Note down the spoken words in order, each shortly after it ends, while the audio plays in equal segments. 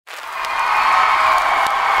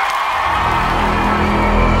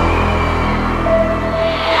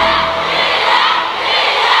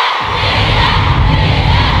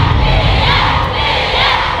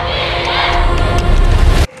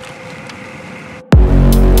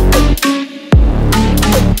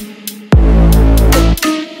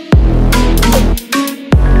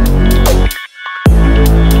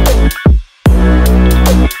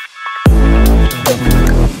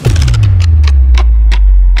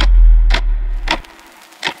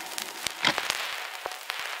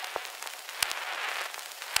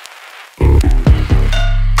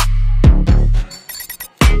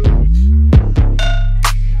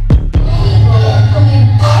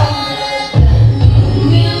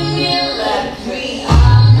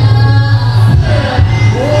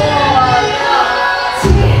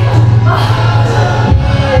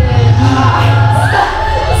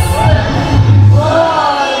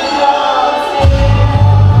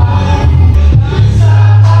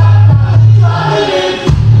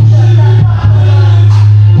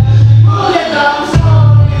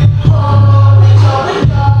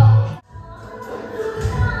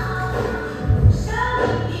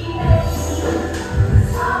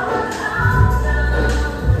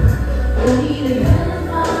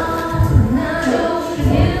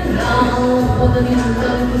你是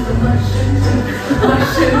怎么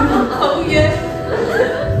深的好远？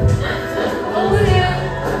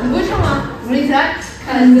你会唱吗？我们一起来。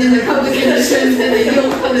看见了看不见的深深的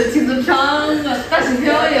永恒的镜子长啊，大起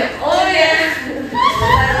飘逸，哦耶！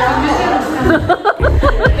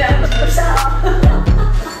两只手。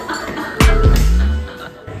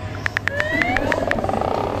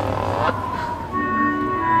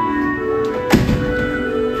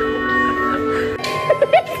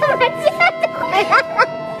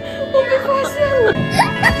我被发现了。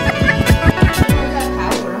在排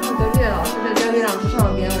舞，然后隔壁的老师在教练上上了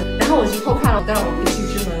边，然后我去偷看了，但是我不去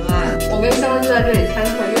之门外。我跟香香就在这里摊课，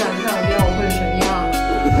月亮在我边，我会是什么样？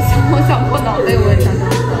我想破脑袋，我也想象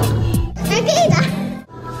不到。还可以的。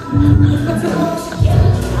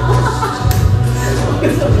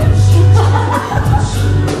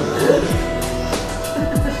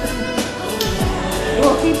我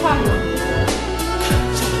可以唱吗？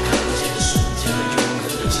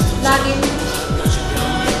拉丁。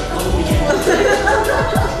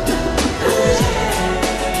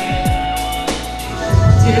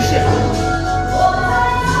爵士。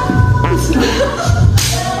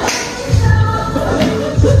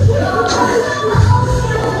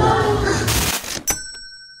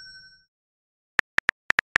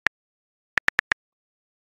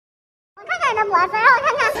我看看你的脖子，让我看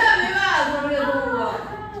看。现在没办法做这个动作，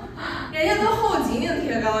人家都后颈领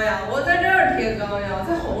贴高腰，我在这儿贴高腰，在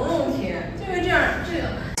喉咙贴，就是这样，这个。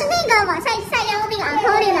是那个往下腰那个耳朵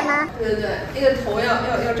里的吗？对对对，那个头要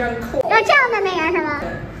这样扣。要这样的那个是吗？对。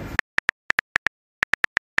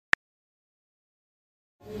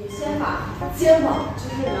你先把肩膀就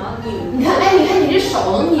是你要拧，你看，哎，你看你这手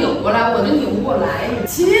能拧过来，我能拧不过来。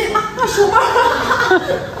亲啊，手腕，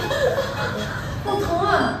好疼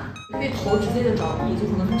啊！你可以头直接就着地，就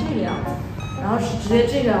可能是这个样子，然后是直接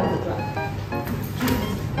这个样子转。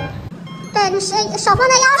对，你是手放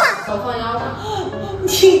在腰上，手放腰上。你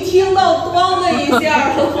听到“咣”的一下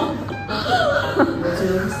了吗？我觉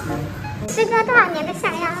得不行。时隔多少年的下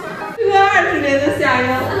腰？时隔20年的下腰。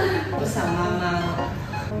我想妈妈了。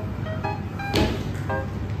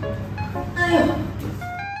哎呦！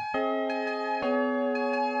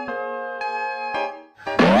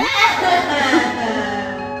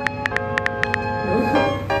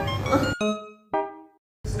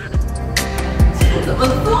怎么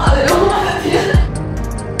做的呀？我的天！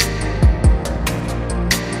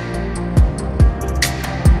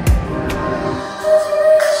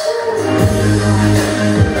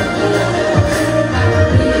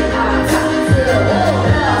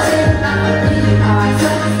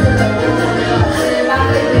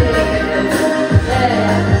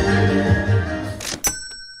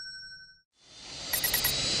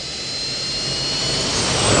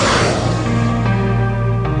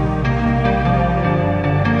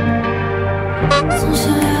总想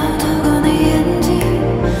要透过你眼睛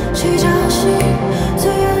去找寻最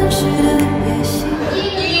原始的野心。1、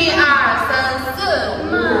2、3、4、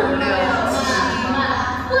5、6、7、8、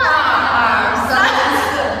2、3、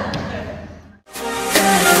4。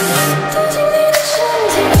走进你的身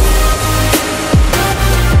体。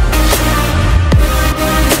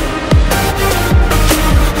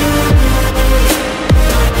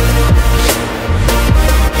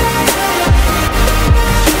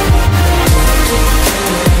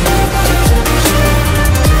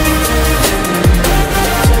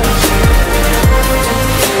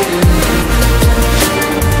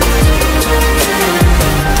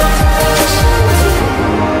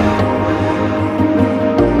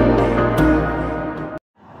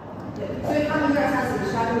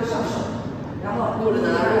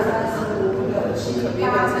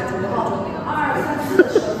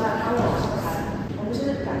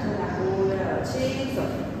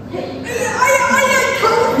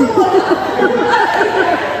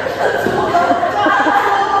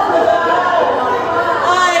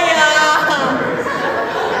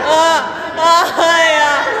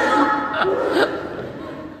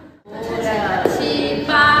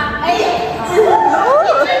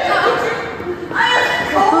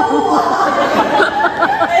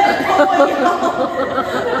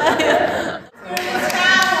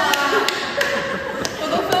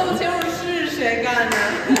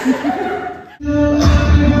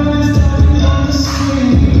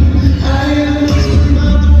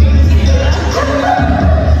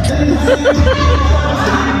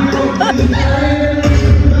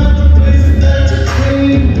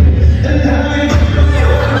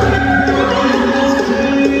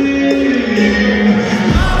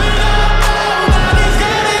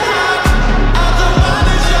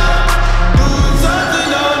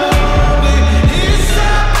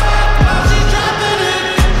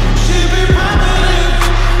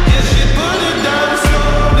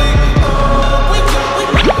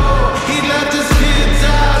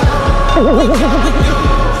转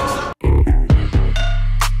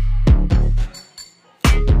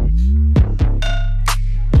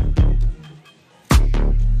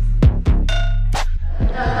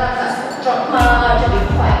吗？这里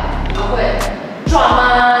快，不会转吗？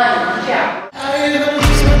这样。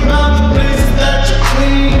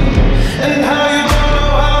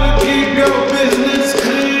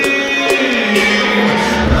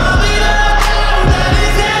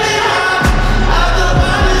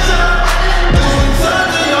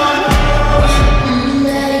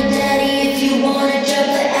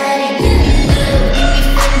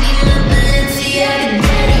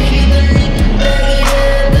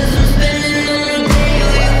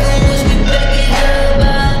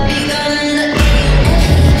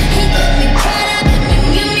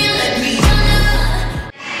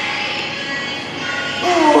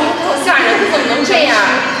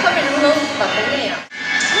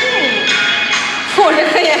 我这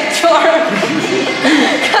黑眼圈儿，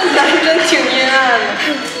看起来真挺阴暗的。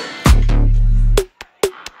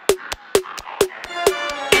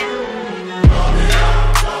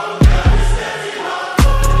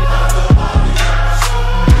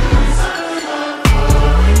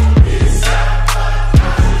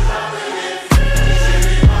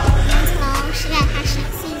10点开始，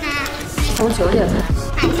现在从9点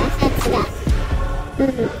开始。现在几点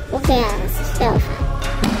？5点6分。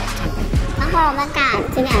然后我们赶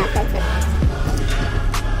几点回去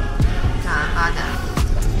？8点。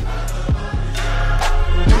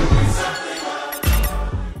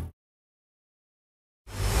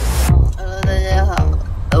Hello， 大家好，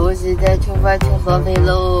我现在出发去合肥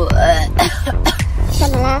喽。怎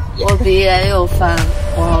么了？我鼻炎又犯，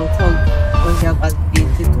我好痛，我想把鼻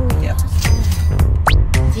子吐掉。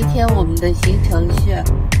今天我们的行程是，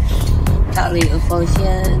到了以后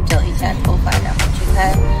先整一下头发，然后去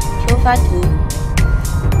拍出发图，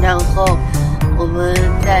然后我们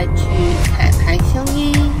再去彩排声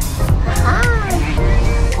音。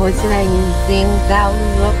我现在已经到了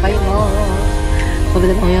合肥了，合肥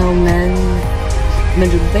的朋友们，你们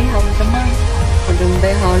准备好了吗？我准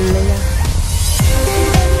备好了呀。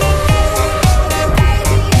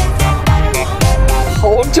 好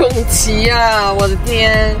整齐呀！我的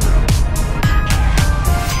天！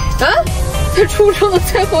啊，在初中的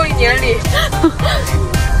最后一年里，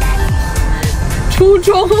初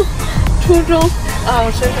中啊，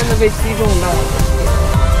我深深的被击中到了。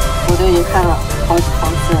我都已经看了好几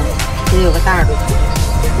次了，其实有个大耳朵。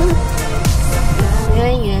圆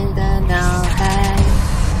圆的脑袋，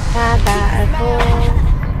大大耳朵。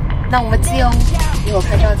那我们就一会儿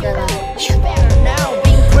拍照见了。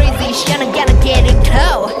 Crazy, Shanna gotta get it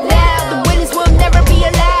close. Loud, the winners will never be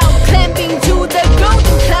allowed. Clamping to the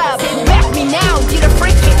golden club. Back me now, did I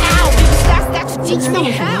freak it out? That's to teach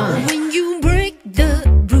me how. When you break the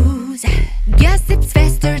rules, guess it's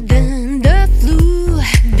faster than the flu.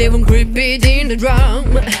 They won't grip it in the drum.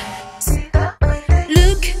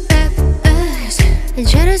 Look at us, and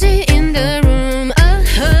strategy in the room.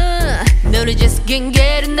 No, they just can't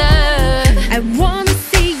get enough. I wanna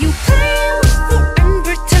see you play.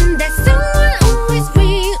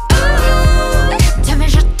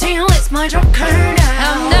 My joker now.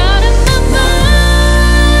 I'm not in my mind.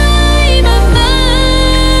 My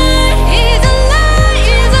mind is a lie,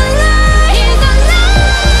 is a lie, is a lie.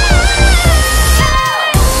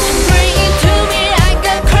 Bring it to me like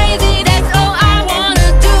a crazy. That's all I wanna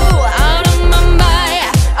do. Out of my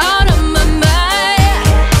mind, out of my mind.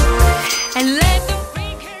 And let the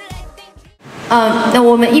freaker. 那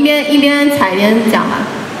我们一边踩一边讲吧。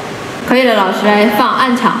可以的，老师来放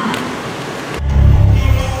暗场。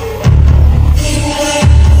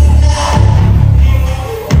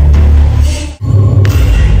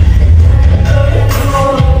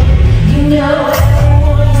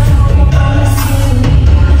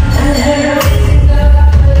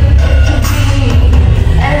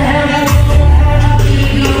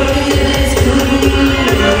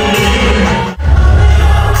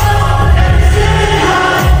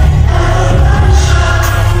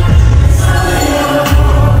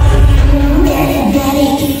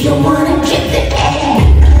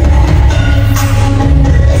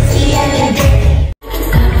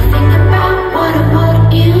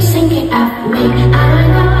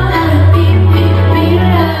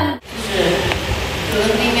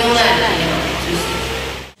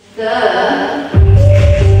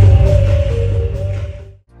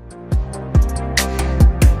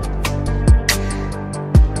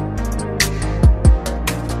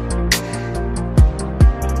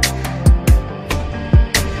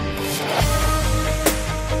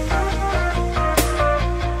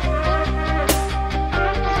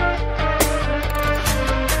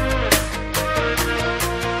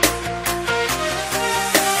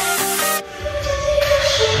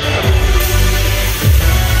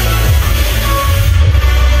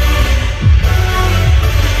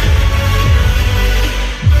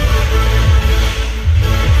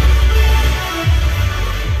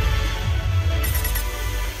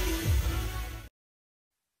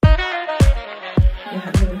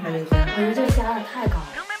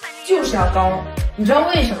要高。你知道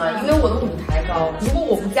为什么？因为我的舞台高，如果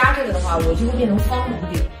我不加这个的话，我就会变成方颅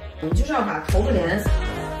顶。我们就是要把头和脸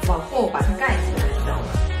往后把它盖起来，知道吗？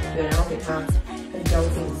对，然后给它胶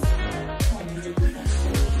定死。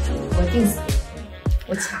我定死，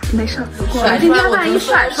我卡。没事，甩出来，万一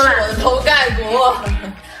甩出来，我的头盖骨。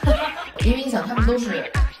因为你想，他们都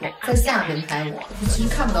是在下面拍我，其实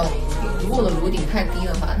看不到我的颅顶。如果我的颅顶太低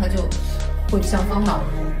的话，它就会像方脑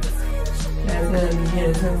来自明天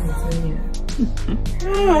人生很尊严。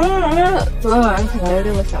昨天晚上才6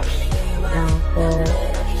个小时，然后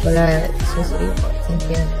回来休息了一会儿，今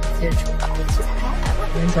天接着出发去采访。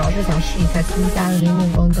我们主要是想试一下新加的那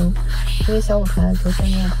面光灯，因为小舞台昨天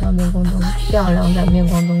没有看到面光灯，这样2盏面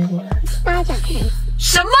光灯过来。8盏。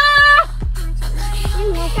什么？那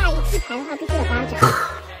你要下一次排的话，必须得8盏。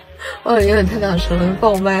我有点太大声了，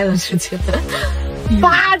爆麦了直接。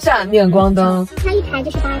8盏面光灯，它一排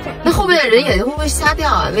就是8盏。那后面的人眼睛会不会瞎掉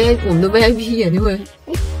啊？我们的 VIP 眼睛会，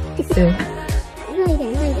对，热一点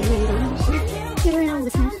面光是为了舞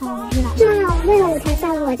台好，是为了舞台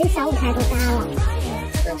效果，这个小舞台都搭了。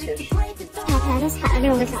那确实，彩排都踩了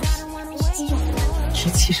6个小时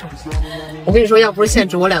，17首歌。我跟你说，要不是限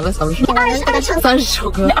制我2个小时，30首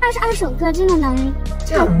歌，22首歌真的能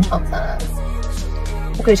这样能唱3？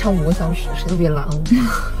我可以唱5个小时，谁都别拦我。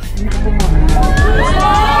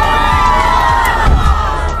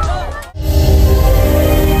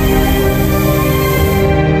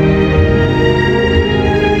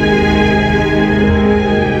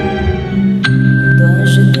短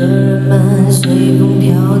身的人们随风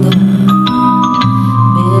飘荡，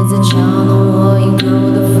别再嘲弄我一口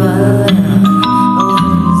的饭量。我很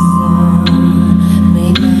脏，没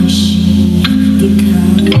耐心抵抗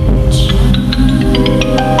一场。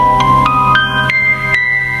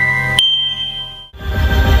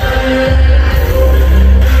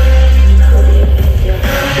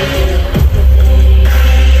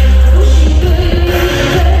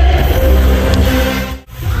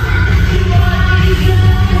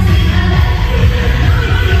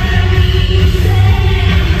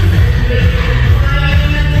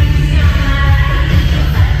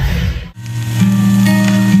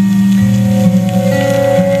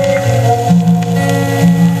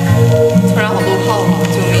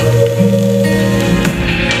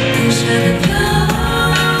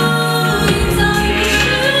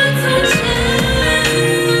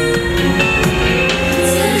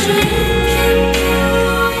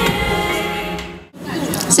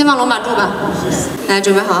先放龙马柱吧，来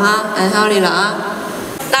准备好哈，按好礼了啊！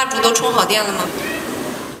蜡烛都充好电了吗？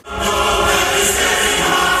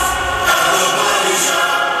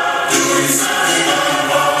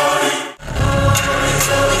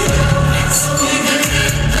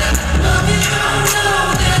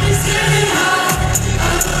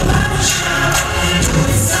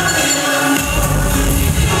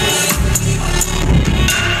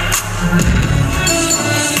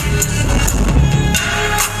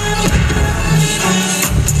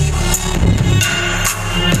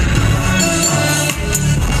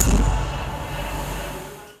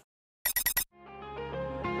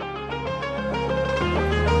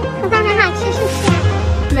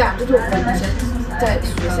对啊，这就是我们以前在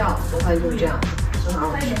学校做饭就是这样，正好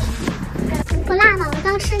不辣吗？我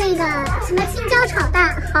刚吃那个什么青椒炒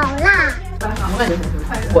蛋，好辣。我感觉很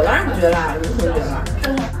好吃，我当然不觉得辣，你怎么觉得辣？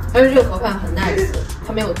而且这个盒饭很 nice，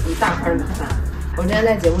 它没有一大块米饭。我之前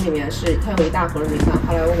在节目里面是它有一大盒的米饭，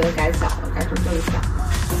后来我给它改小了，改成更小，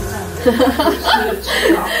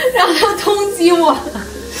让他通缉我。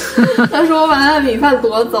他说我把他的米饭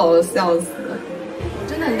夺走了，笑死。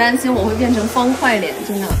真的很担心我会变成方块脸，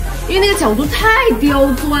真的，因为那个角度太刁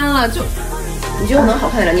钻了。就你觉得我能好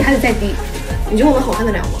看得了？你还得再低。你觉得我能好看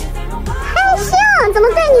得了吗？害羞，怎么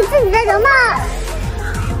对你自己的容貌？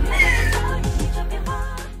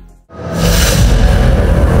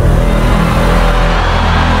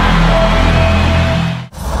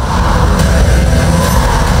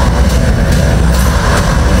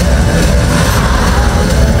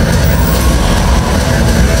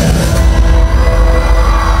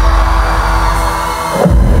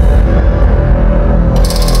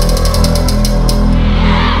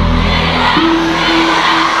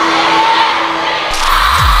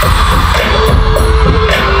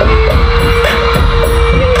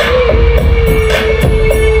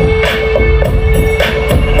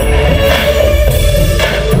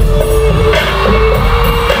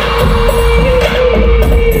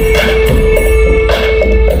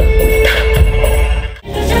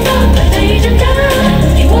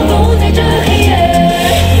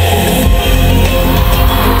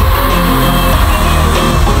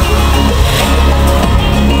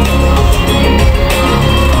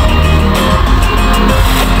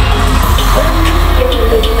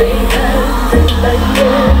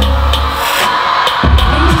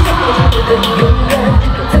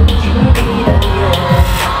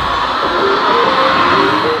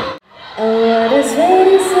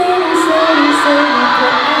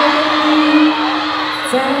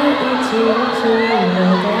是温柔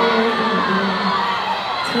的意义。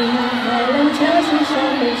天海浪潮起上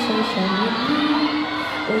会手上你，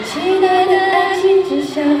我期待的爱情只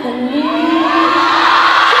想和你。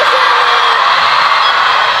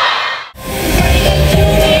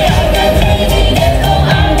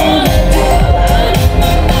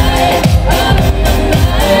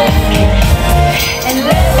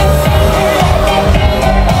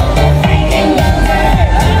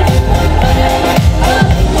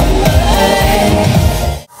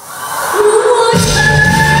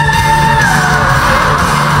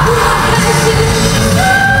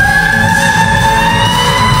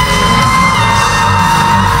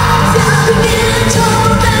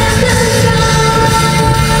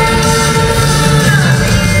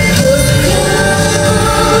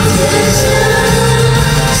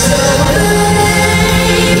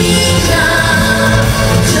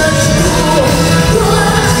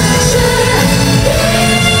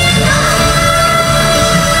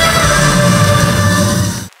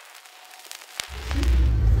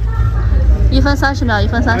1分30秒，1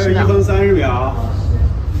分30秒，还有1分30秒。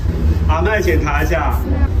好，那检查一下。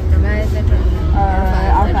准备在这里。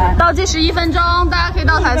倒计时1分钟，大家可以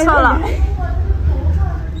到台侧了。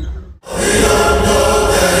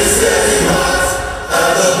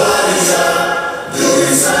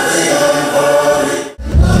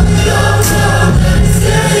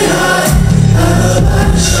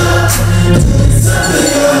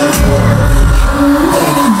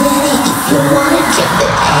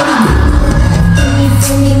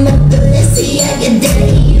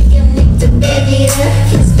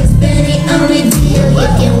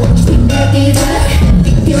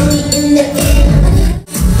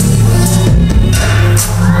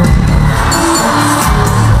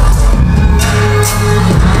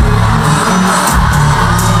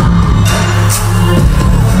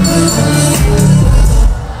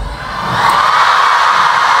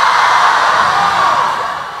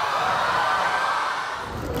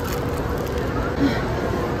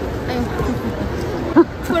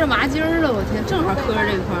戳着麻筋儿了，我天，正好磕着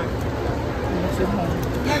这块儿。血红。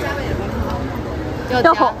要加尾巴吗？要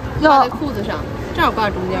加，挂在裤子上，正好挂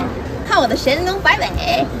中间。看我的神龙摆尾。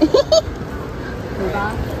尾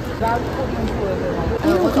巴固定住了，对吧？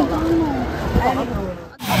我走了。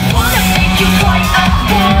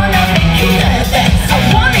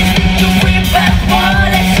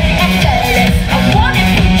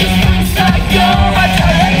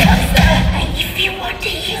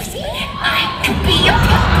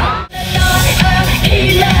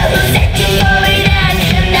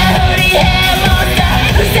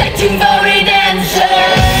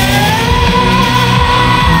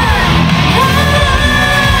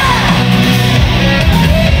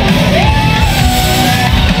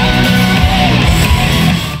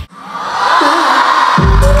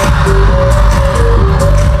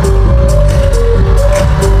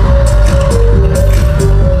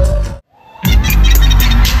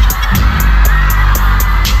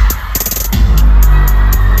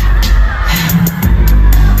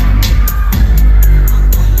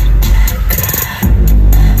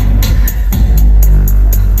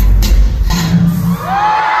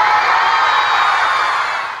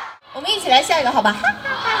好吧，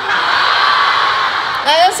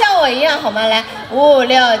来，都像我一样好吗？来，5、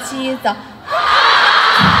6、7，走。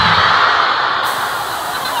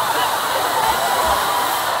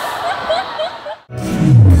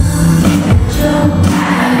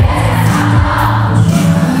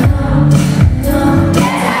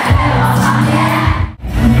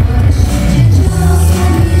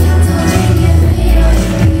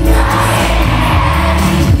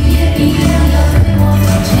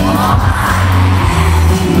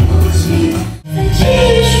继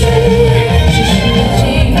续，只是寂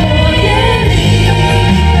寞也。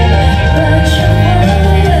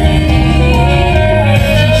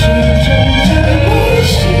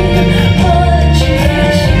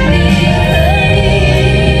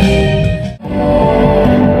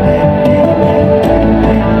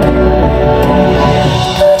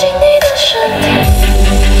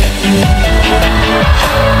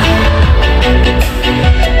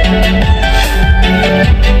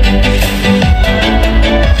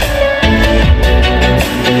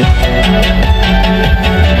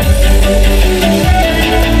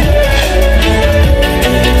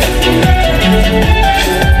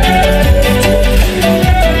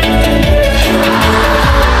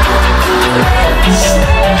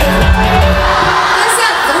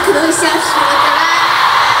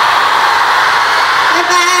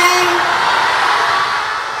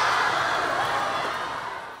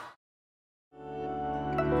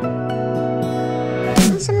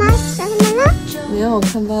没有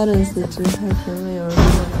看 balance 只看评论，有人说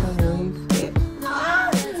看刘亦菲。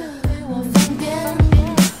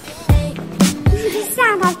吓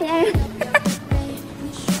到别人。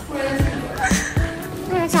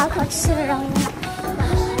为了找口吃的容易。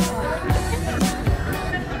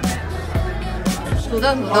土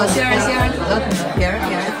豆土豆，馅儿馅儿，土豆土豆，皮儿皮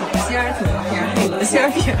儿，馅儿土豆皮儿，土豆馅儿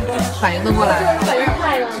皮儿，反应得过来？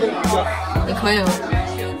你可以吗？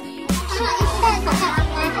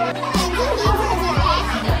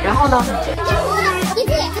然后呢？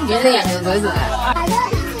鼻子眼睛嘴嘴。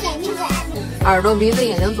耳朵鼻子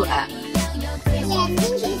眼睛嘴。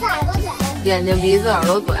眼睛鼻子耳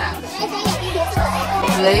朵嘴。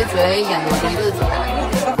嘴嘴眼睛鼻子嘴。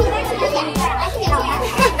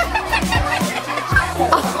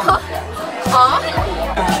啊？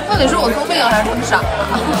到底是我聪明还是他们傻？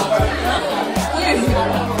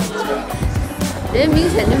人家明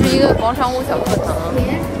显就是一个广场舞小课堂，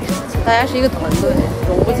大家是一个团队，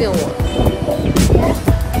融不进我。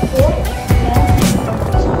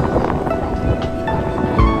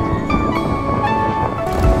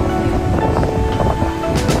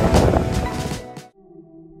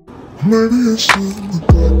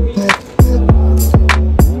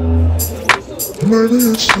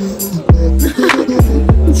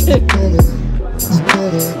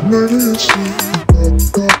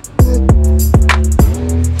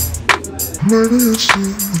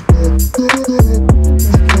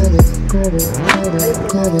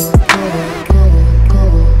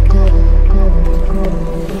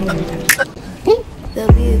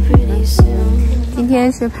今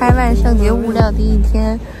天是拍万圣节物料第一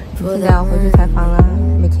天，现在要回去采访啦。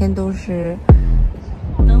每天都是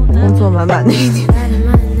工作满满的一天。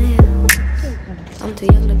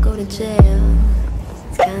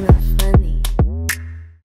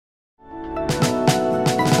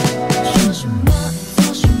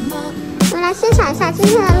我们来欣赏一下今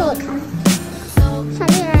天的look。